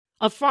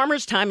A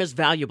farmer's time is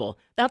valuable.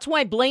 That's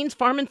why Blaine's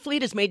Farm and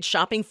Fleet has made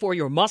shopping for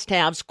your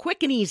must-haves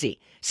quick and easy.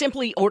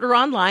 Simply order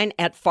online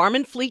at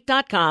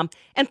farmandfleet.com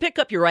and pick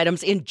up your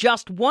items in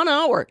just 1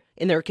 hour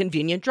in their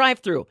convenient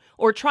drive-thru.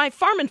 Or try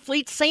Farm and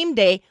Fleet's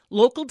same-day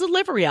local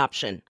delivery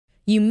option.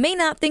 You may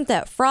not think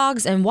that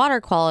frogs and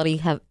water quality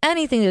have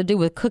anything to do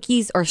with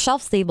cookies or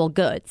shelf-stable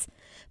goods.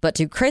 But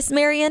to Chris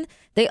Marion,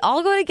 they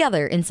all go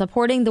together in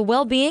supporting the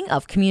well-being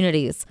of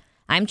communities.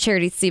 I'm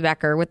Charity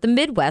Seebecker with the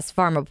Midwest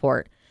Farm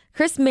Report.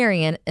 Chris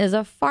Marion is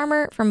a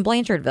farmer from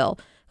Blanchardville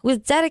who is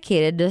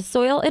dedicated to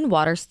soil and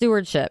water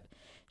stewardship.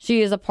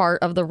 She is a part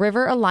of the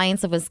River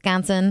Alliance of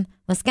Wisconsin,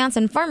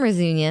 Wisconsin Farmers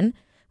Union,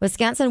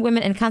 Wisconsin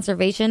Women in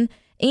Conservation,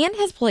 and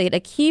has played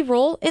a key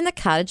role in the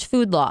cottage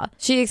food law.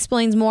 She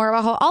explains more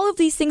about how all of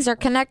these things are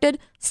connected,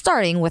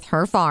 starting with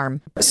her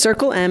farm.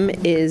 Circle M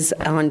is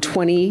on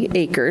 20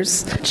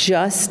 acres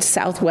just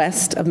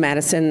southwest of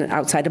Madison,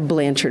 outside of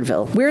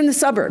Blanchardville. We're in the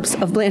suburbs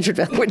of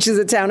Blanchardville, which is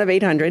a town of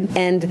 800.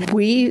 And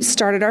we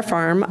started our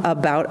farm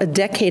about a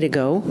decade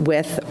ago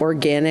with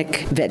organic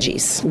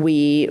veggies.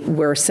 We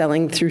were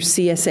selling through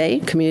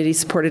CSA, Community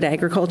Supported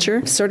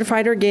Agriculture,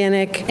 certified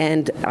organic,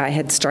 and I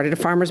had started a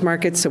farmer's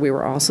market, so we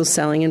were also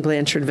selling in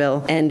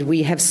Blanchardville. And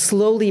we have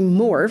slowly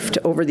morphed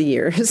over the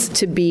years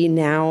to be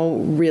now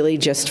really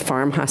just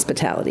farm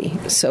hospitality.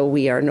 So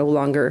we are no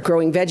longer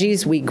growing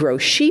veggies, we grow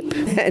sheep,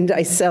 and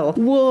I sell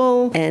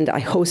wool, and I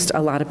host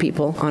a lot of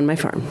people on my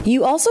farm.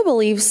 You also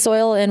believe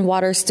soil and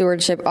water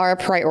stewardship are a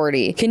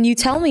priority. Can you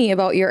tell me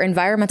about your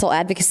environmental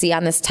advocacy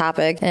on this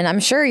topic? And I'm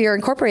sure you're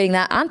incorporating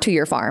that onto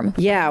your farm.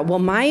 Yeah, well,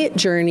 my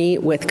journey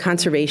with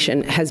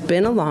conservation has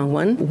been a long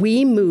one.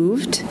 We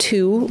moved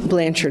to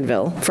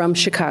Blanchardville from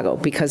Chicago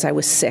because I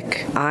was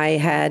sick. I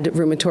had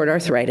rheumatoid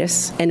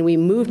arthritis, and we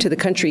moved to the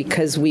country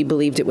because we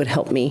believed it would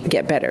help me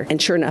get better.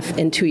 And sure enough,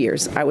 in 2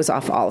 years, I was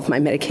off all of my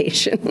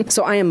medication.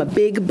 So I am a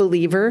big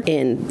believer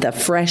in the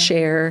fresh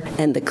air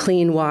and the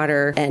clean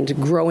water and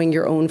growing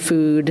your own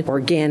food,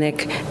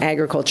 organic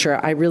agriculture.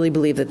 I really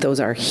believe that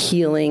those are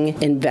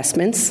healing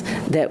investments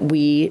that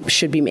we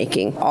should be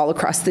making all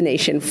across the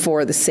nation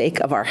for the sake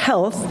of our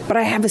health. But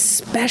I have a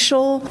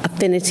special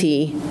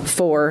affinity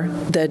for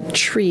the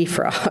tree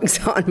frogs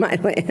on my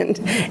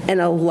land.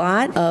 And a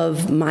lot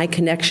of my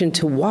connection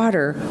to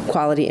water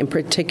quality in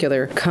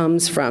particular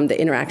comes from the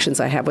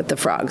interactions I have with the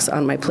frogs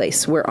on my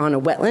place. We're on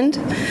a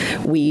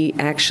wetland. We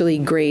actually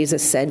graze a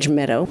sedge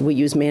meadow. We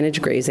use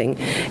managed grazing.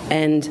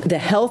 And the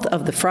health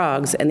of the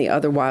frogs and the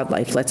other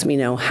wildlife lets me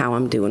know how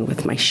I'm doing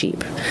with my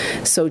sheep.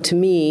 So to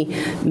me,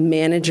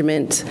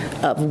 management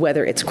of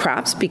whether it's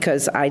crops,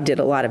 because I did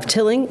a lot of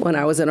tilling when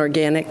I was in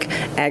organic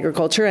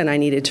agriculture, and I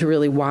needed to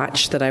really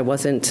watch that I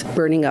wasn't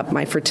burning up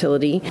my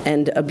fertility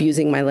and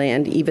abusing my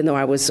land, even though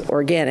I was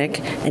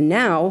organic. And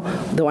now,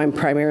 though I'm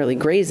primarily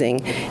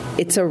grazing,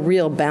 it's a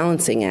real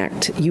balancing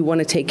act. You want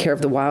to take care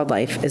of the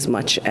wildlife as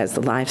much as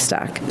the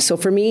livestock. So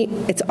for me,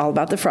 it's all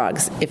about the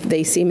frogs. If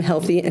they seem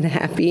healthy and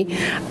happy,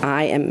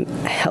 I am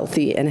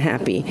healthy and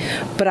happy.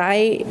 But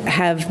I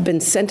have been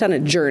sent on a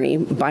journey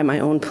by my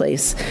own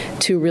place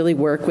to really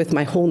work with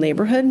my whole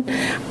neighborhood.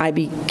 I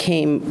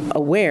became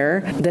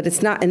aware that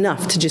it's not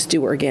enough to just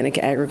do organic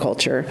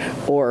agriculture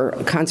or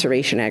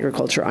conservation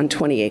agriculture on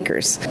 20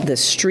 acres. The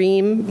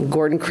stream,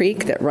 Gordon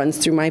Creek, that runs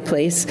through my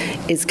place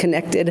is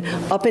connected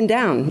up and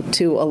down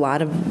to a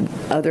lot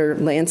of other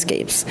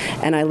landscapes.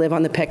 And I live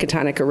on the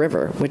Pecatonica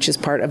River, which is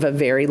part of a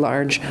very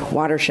large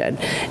watershed.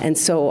 And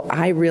so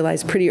I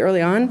realized pretty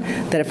early on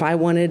that if I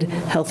wanted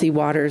healthy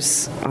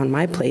waters on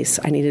my place,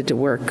 I needed to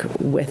work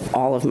with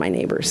all of my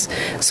neighbors.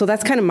 So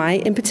that's kind of my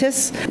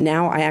impetus.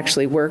 Now I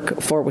actually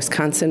work for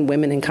Wisconsin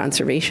Women in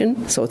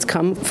Conservation. So it's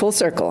come full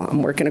circle.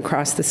 I'm working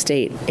across the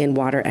state in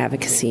water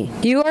advocacy.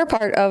 You are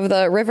part of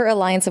the River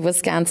Alliance of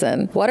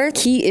Wisconsin. What are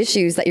key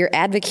issues that you're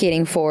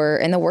advocating for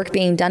and the work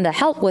being done to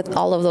help with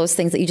all of those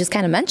things that you just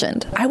kind of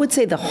mentioned? I would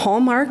say the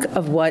hallmark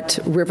of what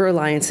River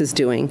Alliance is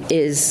doing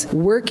is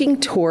working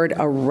toward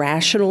a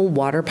rational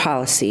water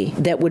policy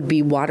that would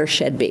be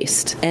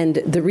watershed-based. And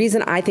the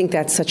reason I think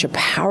that's such a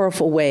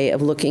powerful way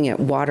of looking at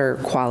water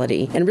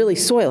quality and really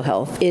soil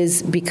health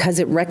is because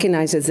it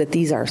recognizes that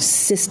these are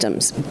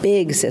systems,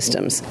 big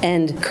systems.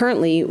 And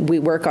currently, we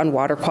work on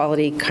water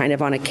quality kind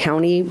of on a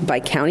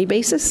county-by-county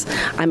basis.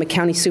 I'm a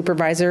county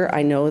supervisor.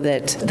 I know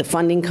that the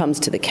funding comes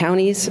to the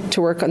counties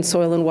to work on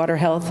soil and water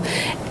health,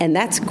 and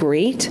that's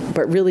great,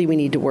 but really we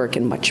need to work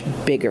in much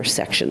bigger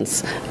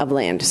sections of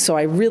land. So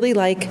I really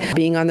like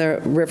being on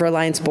the River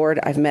Alliance board.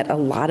 I've met a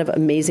lot of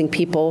amazing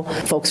people,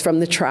 folks from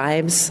the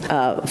tribes,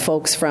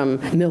 folks from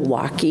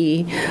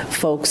Milwaukee,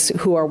 folks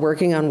who are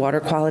working on water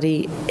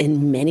quality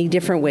in many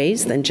different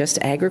ways than just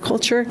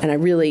agriculture, and I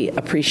really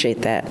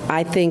appreciate that.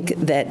 I think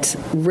that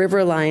River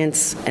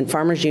Alliance and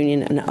Farmers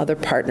Union and other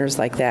partners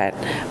like that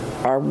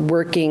are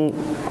working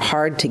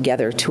hard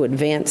together to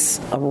advance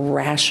a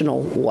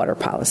rational water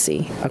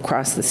policy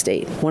across the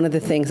state. One of the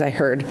things I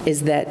heard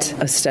is that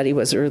a study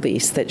was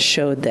released that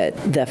showed that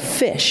the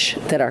fish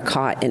that are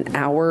caught in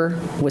our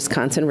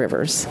Wisconsin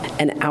rivers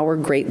and our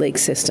Great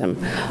Lakes system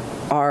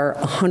are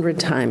 100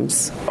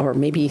 times or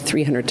maybe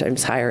 300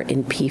 times higher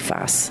in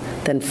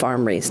PFAS than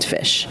farm-raised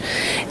fish.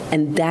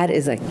 And that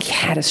is a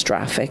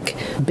catastrophic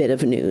bit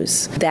of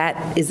news.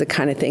 That is the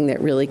kind of thing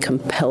that really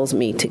compels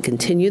me to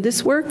continue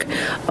this work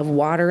of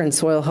water and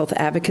soil health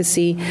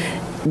advocacy.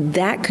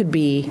 That could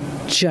be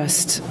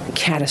just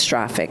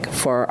catastrophic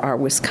for our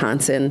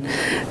Wisconsin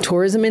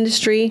tourism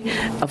industry.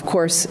 Of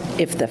course,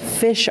 if the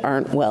fish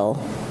aren't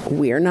well,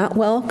 we're not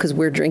well because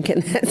we're drinking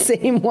that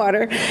same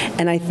water.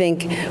 And I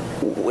think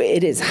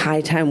it is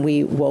high time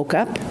we woke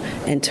up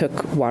and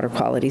took water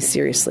quality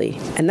seriously.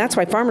 And that's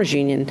why Farmers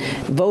Union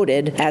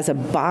voted as a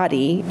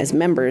body, as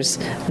members,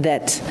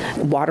 that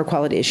water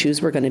quality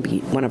issues were going to be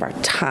one of our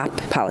top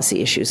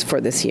policy issues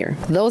for this year.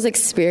 Those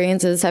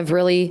experiences have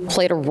really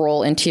played a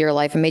role into your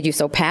life and made you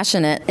so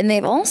passionate. And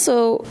they've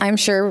also, I'm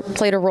sure,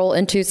 played a role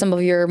into some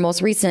of your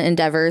most recent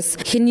endeavors.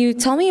 Can you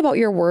tell me about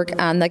your work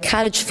on the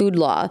cottage food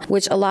law,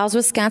 which allows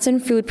Wisconsin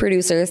food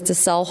producers to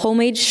sell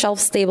homemade,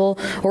 shelf-stable,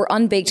 or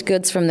unbaked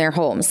goods from their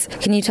homes?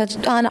 Can you touch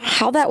on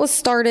how that was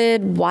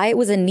started, why it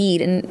was a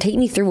need, and take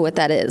me through what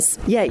that is?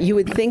 Yeah, you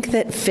would think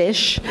that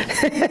fish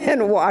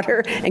and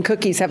water and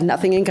cookies have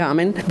nothing in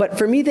common, but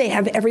for me they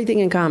have everything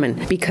in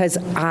common because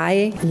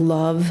I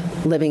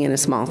love living in a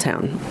small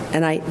town.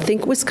 And I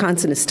think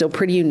Wisconsin is still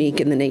pretty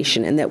unique in the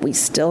nation in that we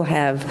still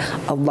have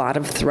a lot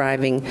of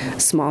thriving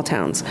small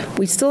towns.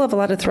 We still have a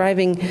lot of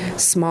thriving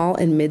small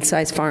and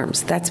mid-sized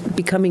farms. That's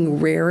becoming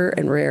rarer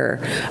and rarer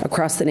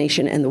across the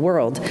nation and the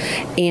world.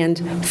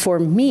 And for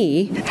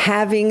me,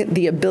 having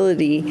the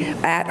ability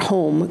at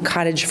home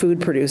cottage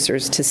food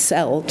producers to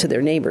sell to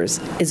their neighbors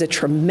is a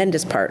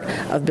tremendous part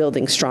of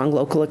building strong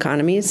local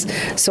economies.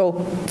 So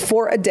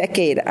for a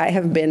decade, I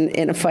have been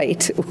in a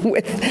fight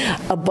with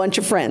a bunch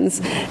of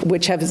friends,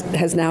 which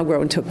has now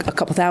grown to a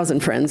couple thousand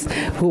friends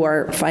who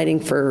are fighting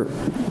for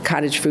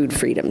cottage food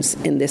freedoms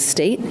in this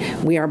state.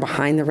 We are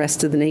behind the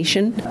rest of the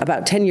nation.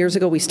 About 10 years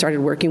ago, we started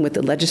working with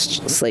the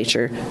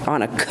legislature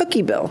on a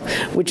cookie bill,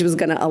 which was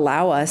going to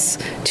allow us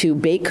to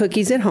bake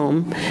cookies at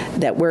home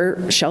that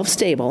were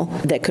shelf-stable,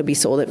 that could be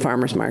sold at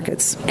farmers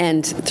markets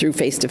and through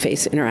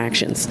face-to-face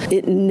interactions.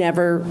 It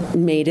never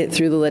made it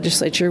through the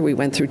legislature. We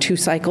went through 2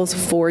 cycles,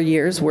 4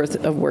 years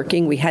worth of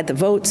working. We had the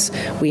votes,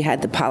 we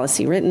had the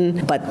policy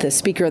written, but the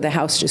Speaker of the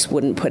House just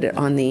wouldn't put it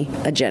on the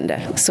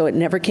agenda. So it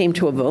never came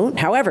to a vote.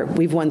 However,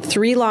 we've won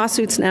 3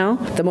 lawsuits now,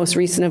 the most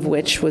recent of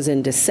which was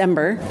in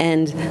December.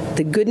 And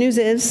the good news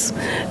is,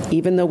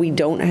 even though we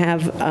don't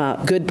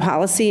have good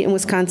policy in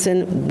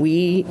Wisconsin,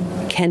 we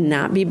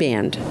cannot be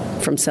banned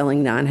from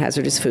selling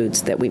non-hazardous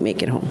foods that we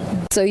make at home.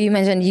 So you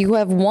mentioned you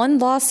have 1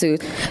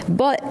 lawsuit,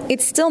 but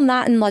it's still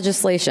not in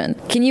legislation.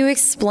 Can you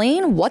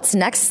explain what's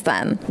next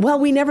then? Well,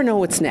 we never know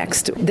what's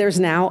next. There's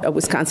now a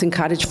Wisconsin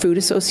Cottage Food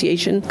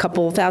Association, a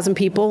couple thousand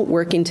people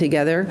working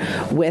together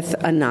with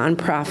a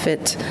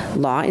nonprofit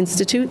law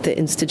institute, the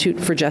Institute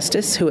for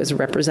Justice, who has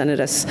represented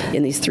us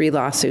in these 3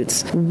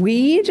 lawsuits.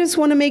 We just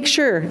want to make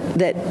sure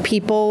that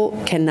people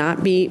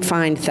cannot be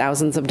fined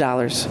thousands of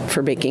dollars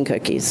for baking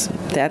cookies.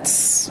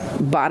 That's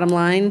bottom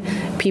line.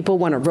 People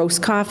want to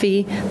roast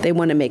coffee, they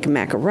want to make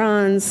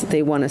macarons,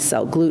 they want to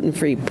sell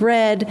gluten-free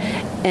bread,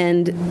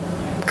 and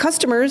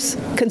consumers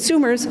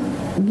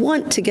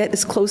want to get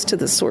as close to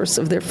the source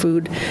of their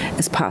food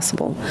as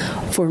possible.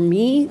 For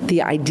me,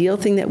 the ideal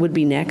thing that would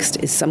be next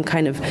is some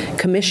kind of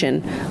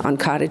commission on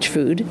cottage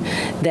food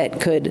that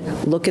could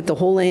look at the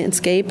whole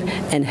landscape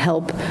and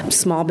help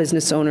small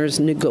business owners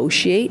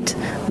negotiate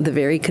the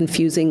very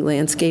confusing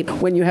landscape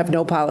when you have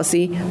no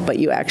policy, but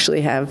you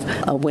actually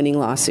have a winning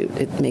lawsuit.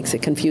 It makes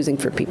it confusing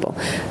for people.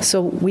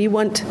 So we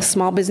want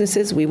small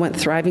businesses, we want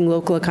thriving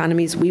local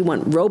economies, we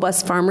want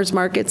robust farmers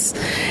markets,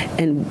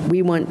 and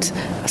we want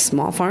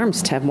small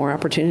farms to have more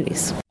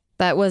opportunities.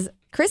 That was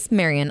Chris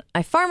Marion,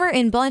 a farmer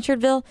in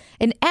Blanchardville,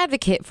 an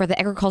advocate for the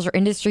agriculture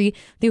industry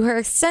through her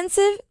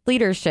extensive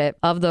leadership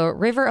of the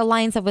River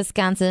Alliance of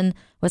Wisconsin,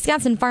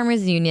 Wisconsin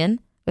Farmers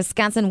Union,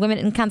 Wisconsin Women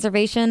in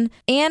Conservation,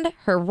 and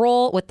her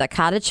role with the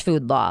cottage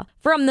food law.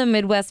 From the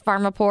Midwest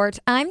Farm Report,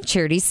 I'm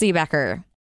Charity Seebecker.